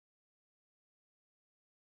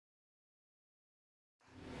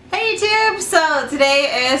YouTube? So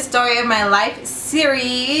today is Story of My Life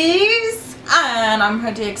series and I'm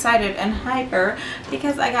pretty excited and hyper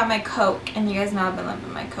because I got my Coke, and you guys know I've been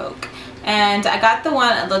loving my Coke, and I got the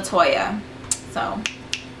one at Latoya. So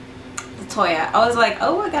Latoya, I was like,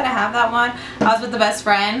 oh, I gotta have that one. I was with the best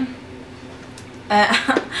friend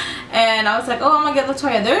and I was like, oh, I'm gonna get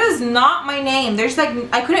Latoya. There is not my name. There's like,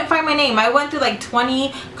 I couldn't find my name. I went through like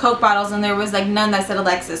 20 Coke bottles and there was like none that said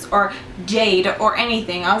Alexis or Jade or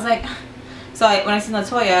anything. I was like, so when I seen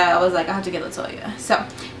Latoya, I was like, I have to get Latoya. So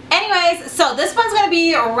anyways, so this one's gonna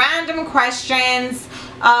be random questions.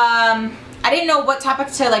 I didn't know what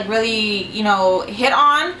topic to like really, you know, hit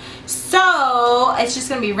on. So it's just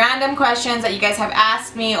gonna be random questions that you guys have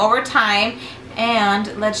asked me over time,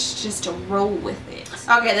 and let's just roll with it.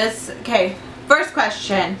 Okay, first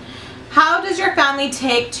question. How does your family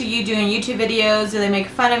take to you doing YouTube videos? Do they make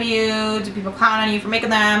fun of you? Do people clown on you for making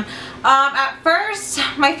them? At first,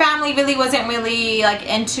 my family really wasn't really like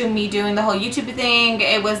into me doing the whole YouTube thing.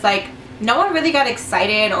 It was like, no one really got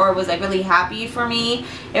excited or was like really happy for me.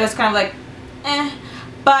 It was kind of like, eh.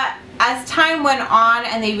 But as time went on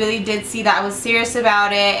and they really did see that I was serious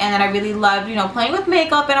about it and that I really loved, you know, playing with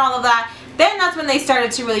makeup and all of that, then that's when they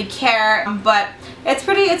started to really care. But it's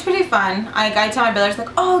pretty fun. I tell my brothers like,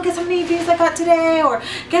 oh, guess how many views I got today, or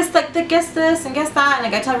guess this and guess that, and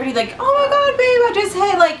like I tell everybody like, oh my god, babe, I just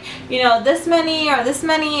hit like, you know, this many or this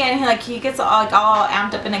many, and he gets all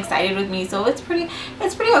amped up and excited with me. So it's pretty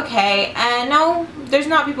okay. And no, there's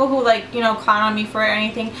not people who like, you know, clown on me for it or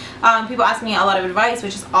anything. People ask me a lot of advice,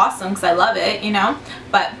 which is awesome because I love it, you know.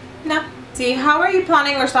 But no. See, how are you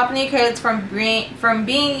planning or stopping your kids from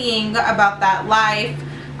being about that life?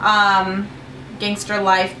 Gangster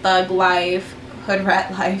life, thug life, hood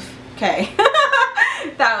rat life. Okay.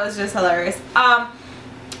 That was just hilarious. I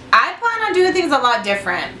plan on doing things a lot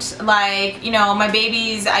different. Like, you know, my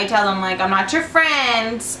babies, I tell them like, I'm not your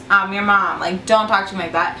friend, I'm your mom. Like, don't talk to me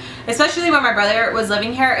like that. Especially when my brother was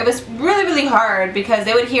living here, it was really hard because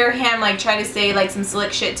they would hear him like try to say like some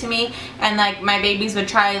slick shit to me, and like my babies would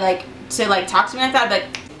try like to like talk to me like that, but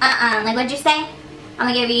like what'd you say? I'm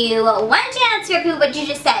gonna give you one chance to repeat what you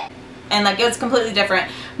just said. And like it was completely different.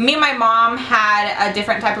 Me and my mom had a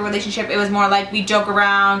different type of relationship. It was more like we joke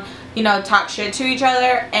around, you know, talk shit to each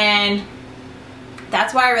other, and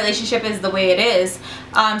that's why our relationship is the way it is.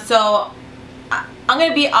 So I'm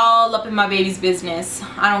gonna be all up in my baby's business.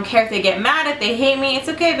 I don't care if they get mad, if they hate me. It's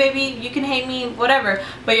okay, baby, you can hate me, whatever,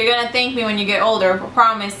 but you're gonna thank me when you get older.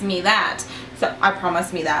 Promise me that. So I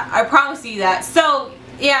promise you that. So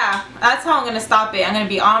yeah, that's how I'm gonna stop it. I'm gonna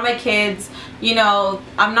be on my kids. You know,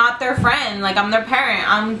 I'm not their friend, like I'm their parent.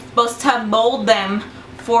 I'm supposed to mold them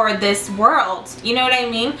for this world. You know what I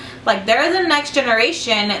mean? Like, they're the next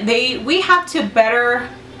generation. We have to better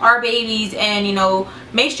our babies and, you know,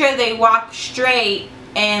 make sure they walk straight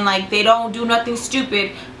and like they don't do nothing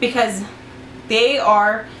stupid, because they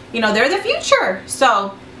are, you know, they're the future.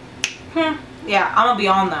 So yeah, I'm gonna be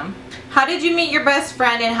on them. How did you meet your best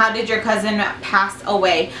friend, and how did your cousin pass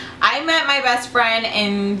away? I met my best friend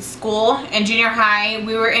in school, in junior high.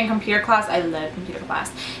 We were in computer class. I love computer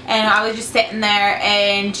class. And I was just sitting there,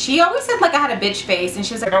 and she always said like I had a bitch face, and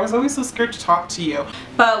she was like, I was always so scared to talk to you.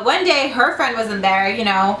 But one day her friend wasn't there, you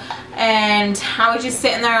know, and I was just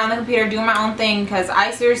sitting there on the computer doing my own thing because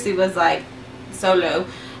I seriously was like so low.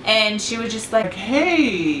 And she was just like,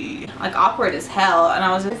 hey, like awkward as hell, and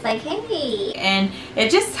I was just like, hey, and it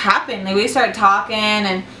just happened. Like, we started talking,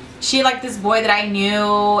 and she liked this boy that I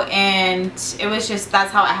knew, and it was just, that's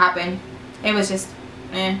how it happened. It was just,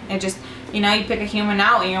 it just, you know, you pick a human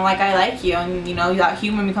out and you're like, I like you, and you know, that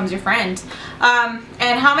human becomes your friend.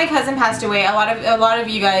 And how my cousin passed away, a lot of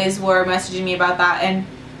you guys were messaging me about that, and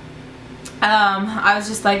I was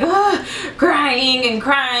just like crying and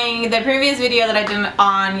crying. The previous video that I did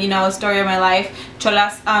on, you know, Story of My Life,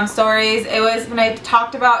 Chola's stories, it was when I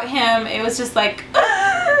talked about him, it was just like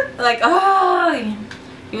oh,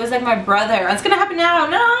 he was like my brother. It's gonna happen now.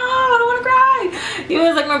 No, I don't want to cry. He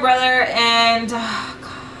was like my brother, and oh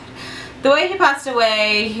god, the way he passed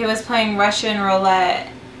away, he was playing Russian roulette,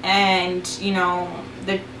 and you know,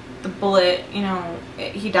 the bullet, you know,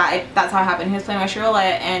 he died. That's how it happened. He was playing Russian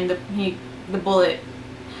roulette, and the bullet,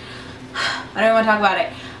 I don't want to talk about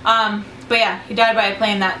it. But yeah, he died by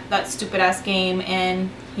playing that stupid ass game, and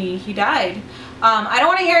he died. I don't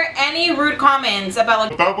want to hear any rude comments about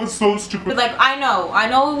like, that was so stupid. Like, I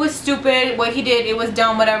know it was stupid what he did, it was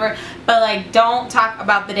dumb, whatever, but like, don't talk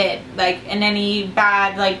about the dead like in any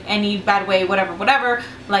bad way, whatever,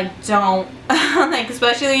 like, don't like,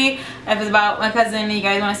 especially if it's about my cousin and you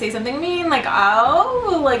guys want to say something mean, like,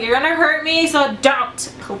 oh, like, you're gonna hurt me, so don't,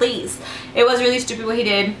 please. It was really stupid what he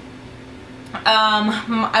did.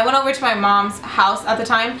 I went over to my mom's house at the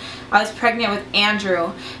time. I was pregnant with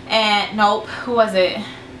Andrew, and nope, who was it?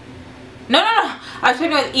 No, I was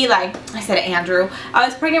pregnant with Eli. I said Andrew. I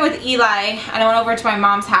was pregnant with Eli, and I went over to my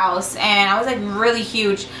mom's house, and I was like really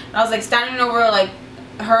huge. And I was like standing over like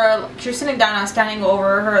her. She was sitting down, and I was standing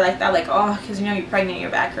over her like that, like, oh, because you know you're pregnant,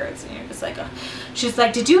 your back hurts, and you're just like, she's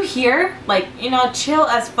like, did you hear? Like, you know, chill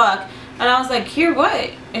as fuck. And I was like, hear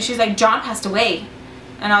what? And she's like, John passed away.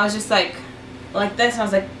 And I was just like this, and I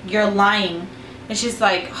was like, you're lying. And she's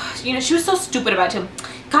like, you know, she was so stupid about it too,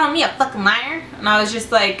 calling me a fucking liar. And I was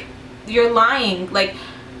just like, you're lying. Like,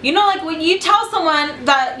 you know, like when you tell someone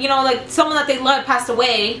that, you know, like someone that they love passed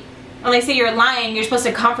away, and they say you're lying, you're supposed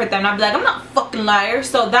to comfort them. And I'd be like, I'm not a fucking liar.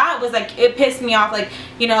 So that was like, it pissed me off, like,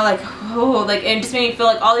 you know, like, oh, like, it just made me feel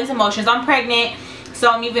like all these emotions. I'm pregnant, so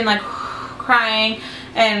I'm even like crying.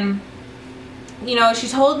 And you know, she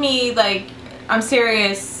told me like, I'm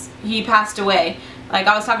serious, he passed away. Like,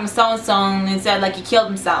 I was talking to so-and-so, and said like he killed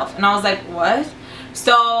himself. And I was like, what?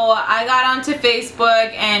 So I got onto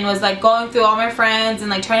Facebook and was like going through all my friends and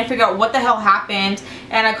like trying to figure out what the hell happened.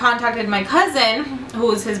 And I contacted my cousin, who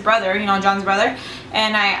was his brother, you know, John's brother.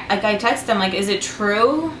 And I texted him like, is it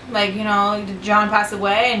true? Like, you know, did John pass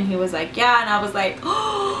away? And he was like, yeah. And I was like,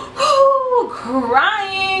 oh,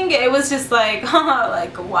 crying. It was just like,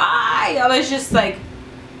 like, why? I was just like,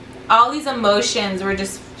 all these emotions were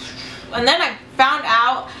just. And then I found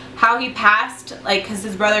out how he passed, like, because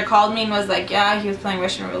his brother called me and was like, yeah, he was playing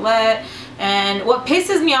Russian roulette. And what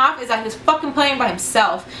pisses me off is that he was fucking playing by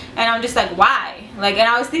himself. And I'm just like, why? Like, and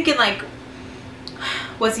I was thinking like,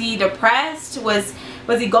 was he depressed? Was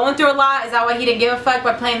he going through a lot? Is that why he didn't give a fuck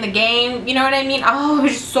by playing the game? You know what I mean? Oh,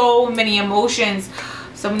 there's so many emotions,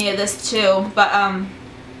 so many of this too. But I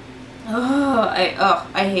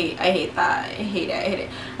hate that. I hate it.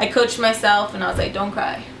 I coached myself and I was like, don't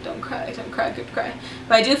cry, don't cry, don't cry, don't cry.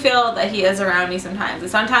 But I do feel that he is around me sometimes. And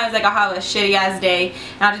sometimes like I'll have a shitty ass day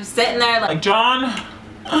and I'll just sitting there like, John,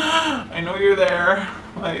 I know you're there.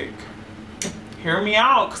 Like, hear me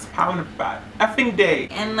out, because I'm having a bad effing day.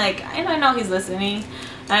 And like, I know he's listening.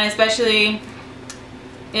 And especially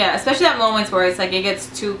at moments where it's like it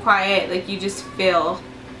gets too quiet, like you just feel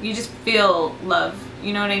love.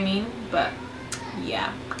 You know what I mean? But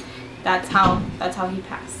yeah, that's how he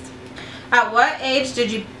passed. At what age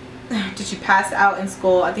did you pass out in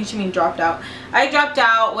school? I think she means dropped out. I dropped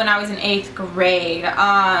out when I was in 8th grade.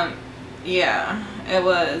 Yeah,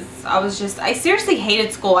 I seriously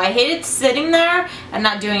hated school. I hated sitting there and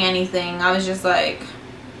not doing anything. I was just like,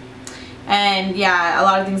 and yeah, a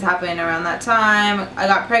lot of things happened around that time. I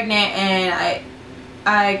got pregnant and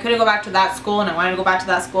I couldn't go back to that school, and I wanted to go back to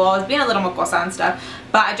that school. I was being a little mocosa and stuff.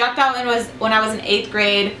 But I dropped out when I was in 8th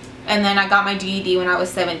grade, and then I got my GED when I was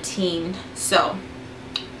 17. So,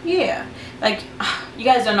 yeah. Like, you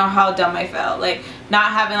guys don't know how dumb I felt. Like,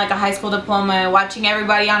 not having like a high school diploma, watching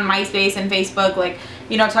everybody on MySpace and Facebook, like,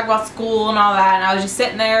 you know, talk about school and all that. And I was just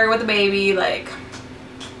sitting there with a baby, like.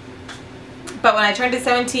 But when I turned to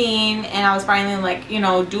 17 and I was finally like, you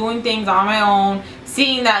know, doing things on my own,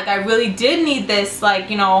 seeing that like I really did need this, like,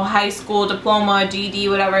 you know, high school diploma, GED,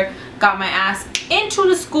 whatever, got my ass into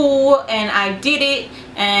the school and I did it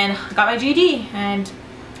and got my GED, and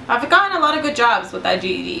I've gotten a lot of good jobs with that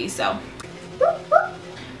GED. So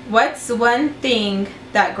what's one thing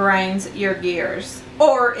that grinds your gears,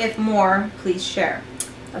 or if more, please share?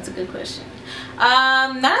 That's a good question.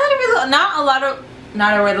 Not a lot of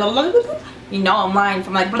you know, I'm lying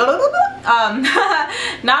from like blah, blah, blah, blah.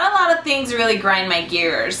 Not a lot of things really grind my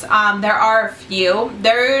gears. There are a few.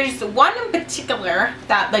 There's one in particular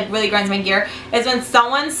that like really grinds my gear, is when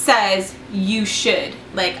someone says you should.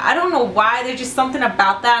 Like, I don't know why, there's just something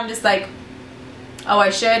about that. I'm just like, oh, I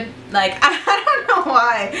should. Like, I don't know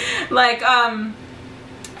why. Like,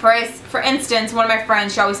 for instance, one of my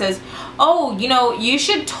friends, she always says, oh, you know, you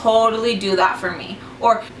should totally do that for me,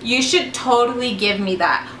 or you should totally give me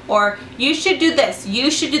that, or you should do this,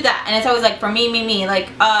 you should do that. And it's always like, for me, like,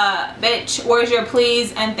 bitch, where's your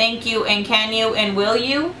please and thank you and can you and will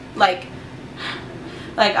you? Like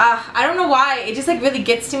I don't know why, it just like really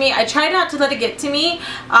gets to me. I try not to let it get to me,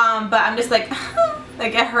 but I'm just like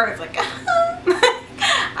like it hurts, like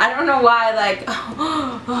I don't know why, like,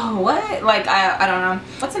 oh, what? Like, I don't know.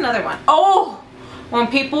 What's another one? Oh, when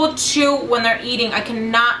people chew when they're eating, I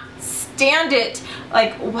cannot stand it.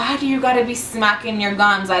 Like, why do you gotta be smacking your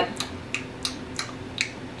gums? Like,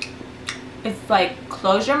 it's like,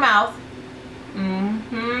 close your mouth.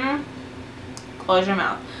 Close your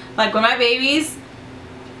mouth. Like, when my babies,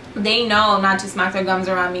 they know not to smack their gums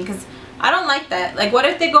around me, because I don't like that. Like, what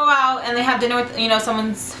if they go out and they have dinner with, you know,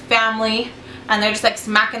 someone's family, and they're just like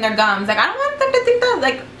smacking their gums. Like I don't want them to think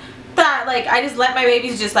that like I just let my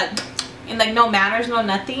babies just like, and like no manners, no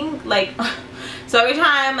nothing. Like so every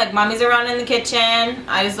time like mommy's around in the kitchen,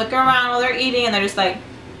 I just look around while they're eating and they're just like,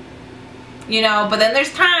 you know. But then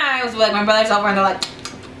there's times where like my brother's over and they're like,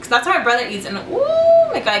 because that's how my brother eats, and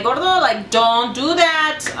ooh, like I go to the like, don't do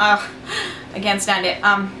that. I can't stand it.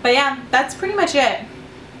 But yeah, that's pretty much it.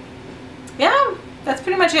 Yeah, that's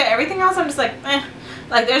pretty much it. Everything else I'm just like, eh.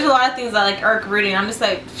 Like there's a lot of things that like irk Rudy, and I'm just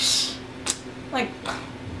like, shh. Like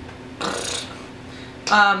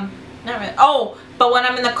not really. Oh, but when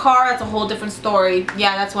I'm in the car, that's a whole different story.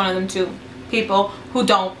 Yeah, that's one of them too. People who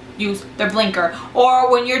don't use their blinker,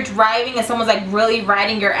 or when you're driving and someone's like really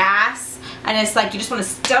riding your ass, and it's like you just want to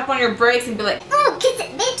step on your brakes and be like, oh, kiss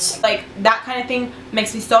it, bitch. like that kind of thing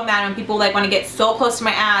makes me so mad when people like want to get so close to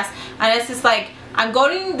my ass, and it's just like, I'm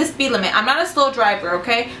going the speed limit. I'm not a slow driver,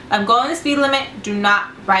 okay? I'm going the speed limit. Do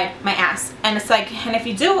not ride my ass. And it's like, and if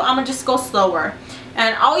you do, I'm gonna just go slower,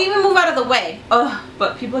 and I'll even move out of the way. Ugh,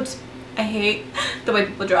 but people just, I hate the way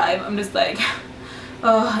people drive. I'm just like,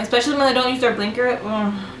 oh, especially when they don't use their blinker.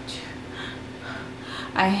 Oh,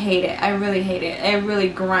 I hate it. I really hate it. It really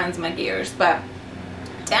grinds my gears. But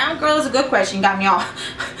damn, girl, is a good question. Got me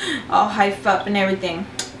all hyped up and everything.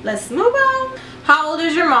 Let's move on. How old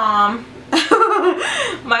is your mom?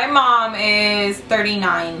 My mom is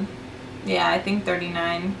 39. Yeah, I think 39.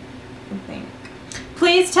 I think.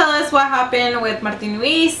 Please tell us what happened with Martin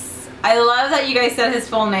Luis. I love that you guys said his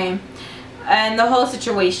full name and the whole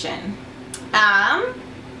situation. I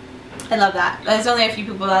love that. There's only a few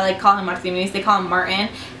people that like call him Martin Luis. They call him Martin,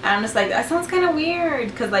 and I'm just like, that sounds kind of weird,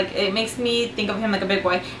 because like it makes me think of him like a big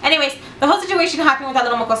boy. Anyways, the whole situation happening with that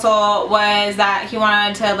little mocoso was that he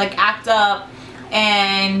wanted to like act up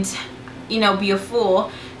and, you know, be a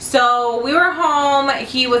fool. So we were home,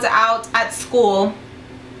 he was out at school,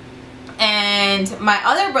 and my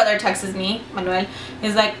other brother texts me, Manuel.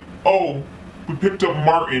 He's like, oh, we picked up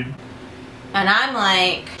Martin. and I'm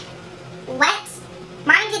like, What?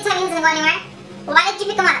 Martin did tell me he wasn't going anywhere. Well, why did you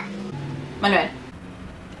pick him up? Manuel,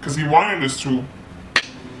 Because he wanted us to.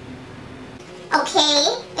 Okay.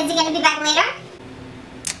 Is he gonna be back later?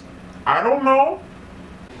 I don't know.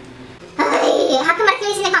 How come Martin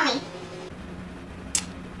didn't call me?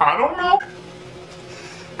 I don't know.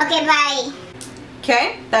 Okay, bye.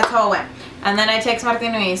 okay, that's how it went. And then I text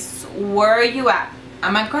Martin Luis, where are you at?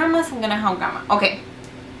 I'm at grandma's. I'm gonna help grandma. Okay,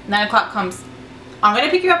 9 o'clock comes. I'm gonna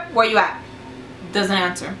pick you up. Where you at? Doesn't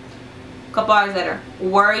answer. A couple hours later,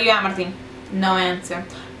 where are you at, Martin? No answer.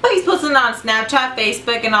 But he's posting on Snapchat,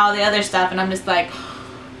 Facebook, and all the other stuff, and I'm just like,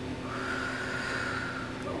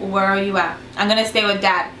 where are you at? I'm gonna stay with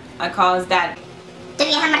Dad. I call his dad. Do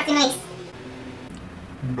you have Martin Luis?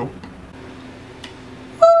 Nope.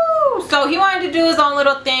 Woo! So he wanted to do his own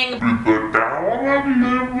little thing, But I want to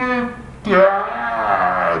live with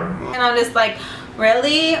Dad. and I'm just like,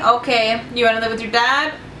 really? Okay, you want to live with your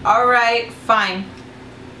dad? Alright, fine.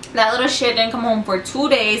 That little shit didn't come home for 2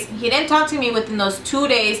 days. He didn't talk to me within those 2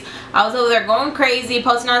 days. I was over there going crazy,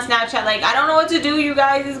 posting on Snapchat like, I don't know what to do, you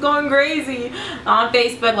guys. He's going crazy. On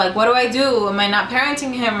Facebook, like, what do I do? Am I not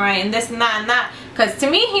parenting him right? And this and that and that. Because to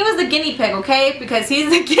me, he was the guinea pig, okay? Because he's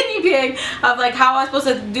the guinea pig of like how I'm supposed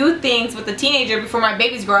to do things with a teenager before my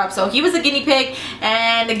babies grow up. So he was the guinea pig,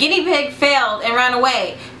 and the guinea pig failed and ran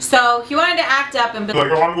away. So he wanted to act up and be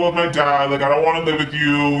Like, I want to go with my dad. Like, I don't want to live with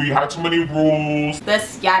you. You had too many rules.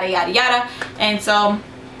 this, yada, yada, yada. And so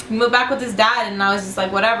he moved back with his dad, and I was just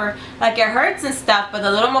like, whatever. Like, it hurts and stuff, but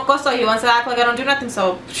the little mocoso, he wants to act like I don't do nothing.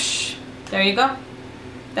 So, psh, there you go.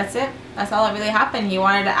 That's it. That's all that really happened. He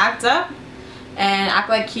wanted to act up and act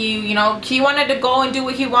like he, you know, he wanted to go and do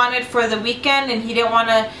what he wanted for the weekend, and he didn't want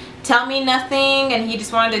to tell me nothing, and he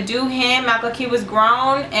just wanted to do him, act like he was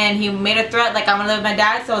grown, and he made a threat like, I'm gonna live with my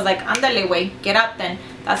dad. So I was like, andale, way, get up then.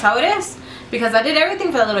 That's how it is. Because I did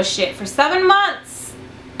everything for that little shit. For 7 months,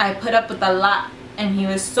 I put up with a lot, and he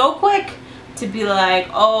was so quick to be like,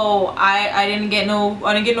 oh, I didn't get no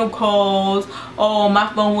calls. Oh, my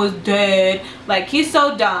phone was dead. Like, he's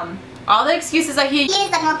so dumb. All the excuses that he He is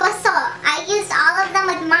the mocoso. I used all of them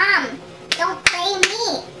with Mom. Don't play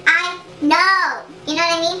me. I know. You know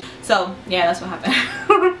what I mean? So, yeah, that's what happened.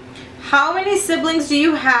 How many siblings do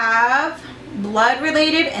you have? Blood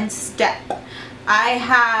related and step. I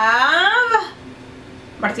have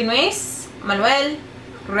Martin Luis, Manuel,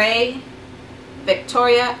 Ray,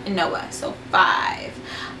 Victoria, and Noah. So 5.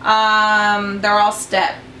 They're all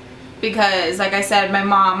step. Because, like I said, my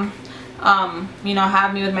mom, you know,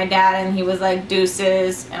 had me with my dad, and he was like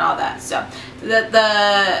deuces and all that. So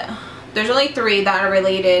there's only 3 that are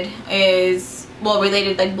related.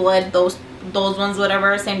 Related like blood, those those ones,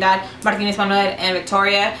 whatever, same dad. Martinez, Manuel, and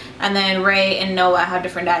Victoria, and then Ray and Noah have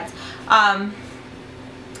different dads.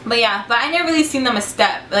 But yeah, but I never really seen them a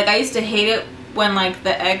step. Like, I used to hate it when like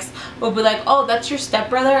the ex would be like, oh, that's your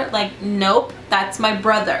stepbrother. Like, nope, that's my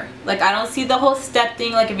brother. Like, I don't see the whole step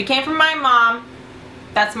thing. Like, if he came from my mom,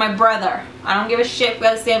 that's my brother. I don't give a shit. We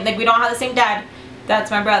have the same, like, we don't have the same dad. That's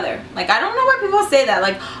my brother. Like, I don't know why people say that.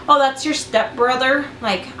 Like, oh, that's your stepbrother.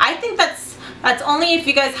 Like, I think that's only if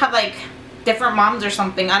you guys have like different moms or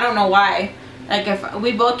something. I don't know why. Like, if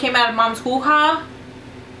we both came out of mom's hoo-ha,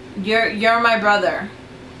 you're my brother.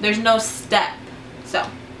 There's no step. So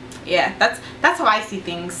yeah, that's how I see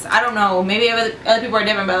things. I don't know, maybe other people are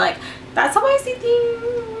different, but like, that's how I see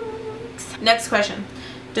things. Next question.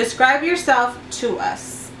 Describe yourself to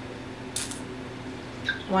us.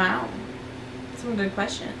 Wow, some good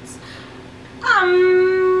questions.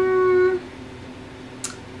 I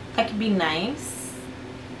could be nice,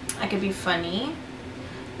 I could be funny,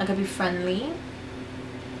 I could be friendly,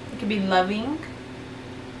 I could be loving,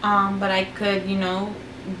 but I could, you know,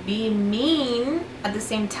 be mean at the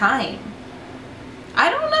same time. I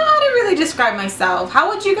don't know how to really describe myself. How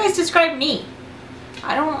would you guys describe me?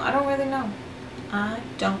 I don't really know. I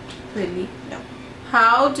don't really know.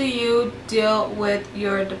 How do you deal with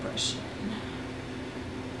your depression?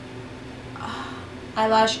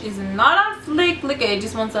 Eyelash is not on flick. Look at it,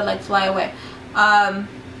 just wants to like fly away.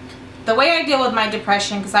 The way I deal with my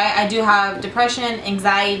depression, because I do have depression,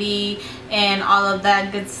 anxiety, and all of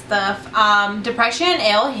that good stuff. Depression,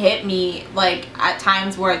 it'll hit me like at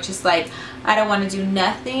times where it's just like, I don't want to do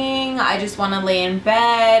nothing. I just want to lay in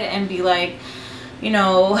bed and be like, you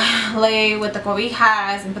know, lay with the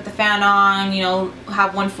cobijas and put the fan on, you know,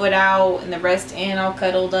 have one foot out and the rest in, all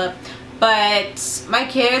cuddled up. But my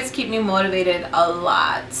kids keep me motivated a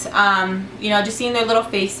lot. You know, just seeing their little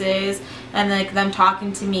faces and like them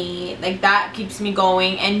talking to me, like that keeps me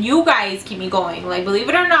going, and you guys keep me going. Like, believe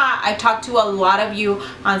it or not, I talk to a lot of you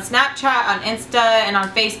on Snapchat, on Insta, and on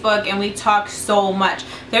Facebook, and we talk so much.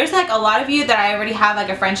 There's like a lot of you that I already have like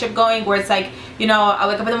a friendship going, where it's like, you know, I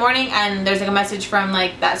wake up in the morning and there's like a message from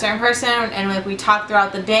like that certain person, and like we talk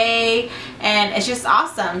throughout the day, and it's just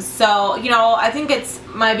awesome. So, you know, I think it's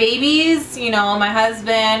my babies, you know, my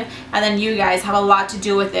husband, and then you guys have a lot to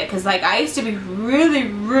do with it, because like I used to be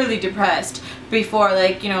really depressed before,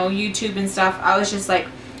 like, you know, YouTube and stuff. I was just like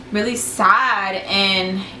really sad,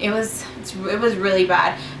 and it was really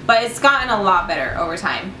bad, but it's gotten a lot better over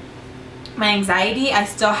time. My anxiety, I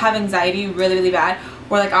still have anxiety really bad,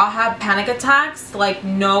 where like I'll have panic attacks like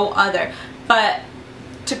no other, but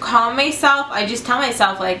to calm myself, I just tell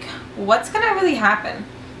myself like, what's gonna really happen?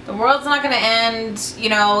 The world's not gonna end, you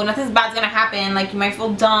know, nothing's bad's gonna happen. Like, you might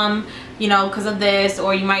feel dumb, you know, because of this,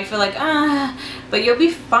 or you might feel like, but you'll be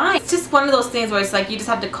fine. It's just one of those things where it's like, you just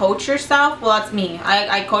have to coach yourself. Well, that's me.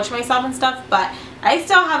 I coach myself and stuff, but I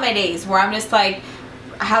still have my days where I'm just like,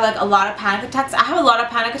 I have like a lot of panic attacks. I have a lot of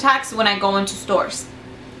panic attacks when I go into stores.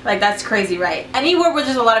 Like, that's crazy, right? Anywhere where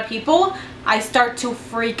there's a lot of people, I start to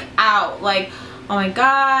freak out. Like, oh my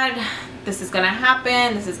God, this is gonna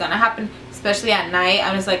happen, this is gonna happen. Especially at night,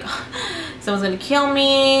 I'm just like, someone's gonna kill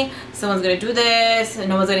me, someone's gonna do this, and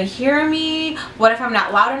no one's gonna hear me. What if I'm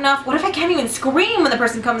not loud enough? What if I can't even scream when the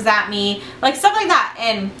person comes at me? Like, stuff like that.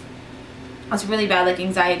 And it's really bad, like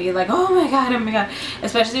anxiety, like, oh my God,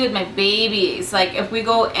 especially with my babies. Like, if we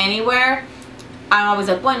go anywhere, I'm always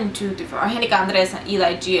like 1, 2, 3, 4, Angelica, Andres,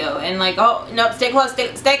 Eli, Gio, and like, oh no, stay close,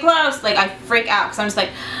 stay close. Like, I freak out because I'm just like,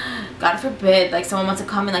 God forbid, like someone wants to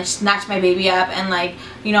come and like snatch my baby up, and like,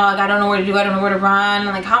 you know, like I don't know where to do, I don't know where to run.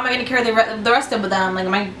 Like, how am I gonna carry the rest of them? Like,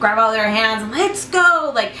 am I grab all their hands and let's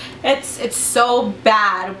go? Like, it's so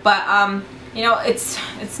bad. But you know,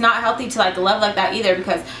 it's not healthy to like love like that either,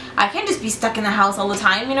 because I can't just be stuck in the house all the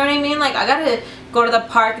time, you know what I mean? Like, I gotta go to the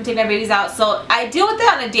park and take my babies out. So I deal with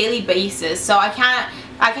it on a daily basis. So I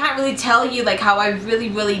can't really tell you like how I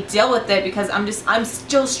really deal with it, because I'm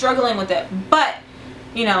still struggling with it. But,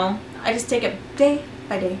 you know, I just take it day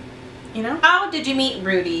by day, you know? How did you meet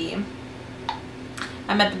Rudy?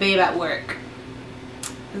 I met the babe at work.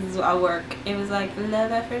 This is at work. It was like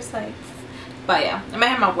love at first sight. But yeah, I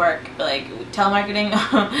met him at work. Like, telemarketing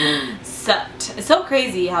sucked. It's so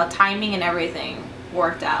crazy how timing and everything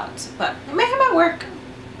worked out. But I met him at work.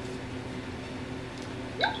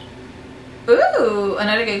 Ooh,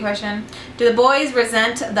 another good question. Do the boys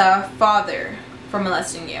resent the father for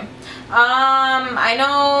molesting you? I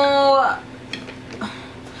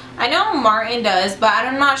know Martin does, but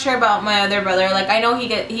I'm not sure about my other brother. Like, I know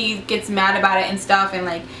he gets mad about it and stuff, and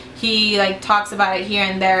like he like talks about it here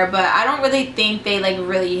and there, but I don't really think they like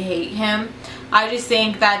really hate him. I just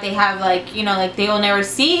think that they have like, you know, like they will never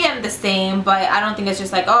see him the same, but I don't think it's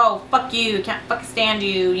just like, oh, fuck you, can't fucking stand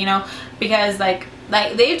you, you know, because like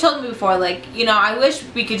they've told me before, like, you know, I wish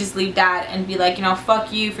we could just leave Dad and be like, you know,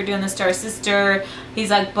 fuck you for doing this to our sister. He's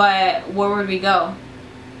like, but where would we go?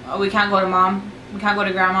 Oh, we can't go to Mom, we can't go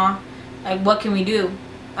to Grandma, like what can we do?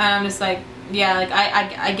 And I'm just like, yeah, like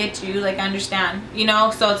I get you, like I understand, you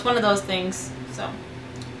know. So it's one of those things. So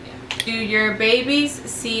yeah. Do your babies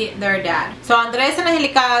see their dad? So Andres and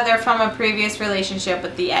Angelica, they're from a previous relationship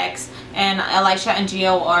with the ex, and Elisha and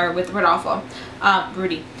Gio are with Rodolfo,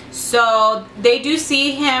 Rudy. So they do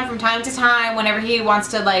see him from time to time whenever he wants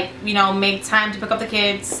to, like, you know, make time to pick up the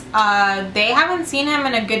kids. They haven't seen him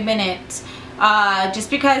in a good minute, just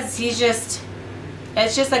because he's just,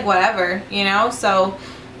 it's just like whatever, you know. So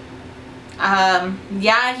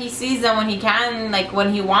yeah, he sees them when he can, like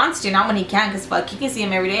when he wants to, not when he can, because fuck, he can see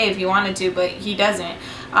him every day if he wanted to, but he doesn't.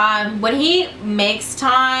 When he makes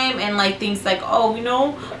time and like thinks like, oh, you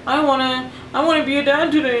know, I wanna be a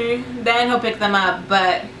dad today, then he'll pick them up.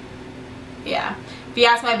 But yeah, if you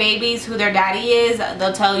ask my babies who their daddy is,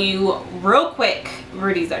 they'll tell you real quick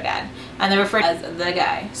Rudy's their dad, and they refer to as the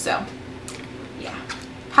guy. So yeah.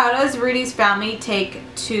 How does Rudy's family take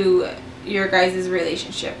to your guys'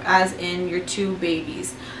 relationship, as in your two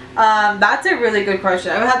babies? That's a really good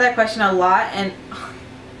question. I've had that question a lot, and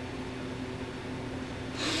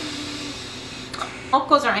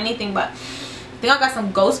uncles or anything, but I think I got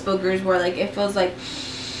some ghost boogers where like it feels like,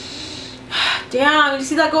 damn, you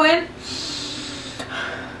see that go in?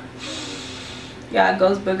 Yeah,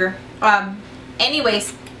 ghost booger.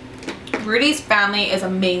 Anyways, Rudy's family is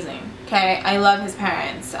amazing. Okay, I love his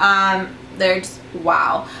parents. They're just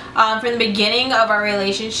wow. From the beginning of our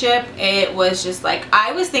relationship, it was just like,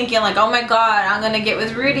 I was thinking like, oh my god, I'm gonna get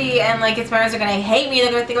with Rudy and like his parents are gonna hate me.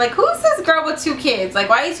 They're gonna think like, who's this girl with 2 kids? Like,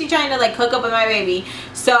 why is she trying to like hook up with my baby?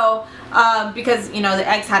 So because, you know, the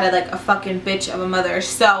ex had a fucking bitch of a mother.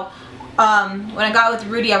 So when I got with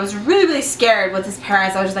Rudy, I was really scared with his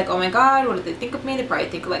parents. I was just like, oh my god, what do they think of me? They probably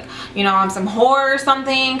think like, you know, I'm some whore or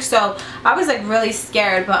something. So I was like really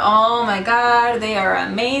scared, but oh my god, they are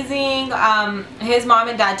amazing. His mom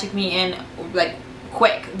and dad took me in like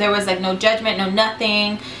quick. There was like no judgment, no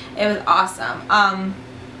nothing. It was awesome.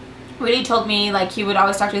 Rudy told me like he would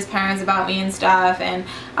always talk to his parents about me and stuff, and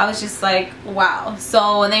I was just like, wow.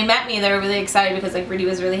 So when they met me, they were really excited because like Rudy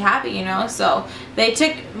was really happy, you know. So they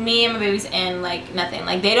took me and my babies in like nothing.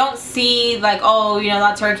 Like they don't see like, oh, you know,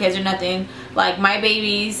 that's her kids or nothing. Like my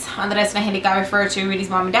babies, Andres and Angelica, refer to Rudy's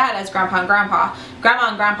mom and dad as grandpa and grandpa, grandma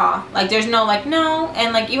and grandpa. Like there's no like no.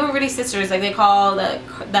 And like even Rudy's sisters, like they call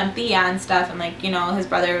them Tia and stuff, and like, you know, his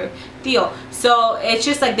brother Theo. So it's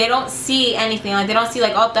just like they don't see anything. Like they don't see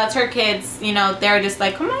like, oh, that's her kids, you know. They're just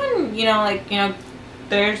like, come on, you know, like, you know,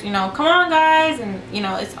 there's, you know, come on guys, and you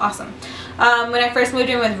know, it's awesome. When I first moved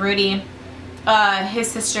in with Rudy, his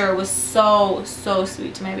sister was so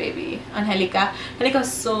sweet to my baby, Angelica. Angelica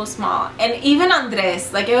was so small, and even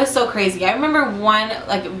Andres, like it was so crazy. I remember one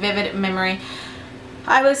like vivid memory.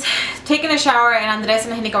 I was taking a shower and Andres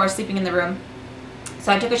and Angelica were sleeping in the room,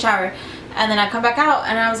 so I took a shower and then I come back out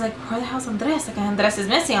and I was like, where the hell's Andres? Like Andres is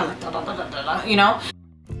missing. I was like, da, da, da, da, da, da, you know.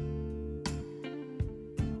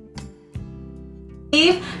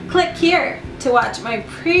 Click here to watch my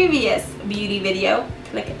previous beauty video.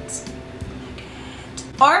 Click it.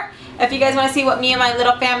 Or if you guys want to see what me and my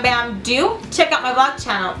little fam bam do, check out my vlog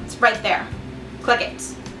channel. It's right there. Click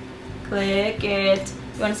it. Click it.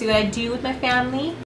 You want to see what I do with my family?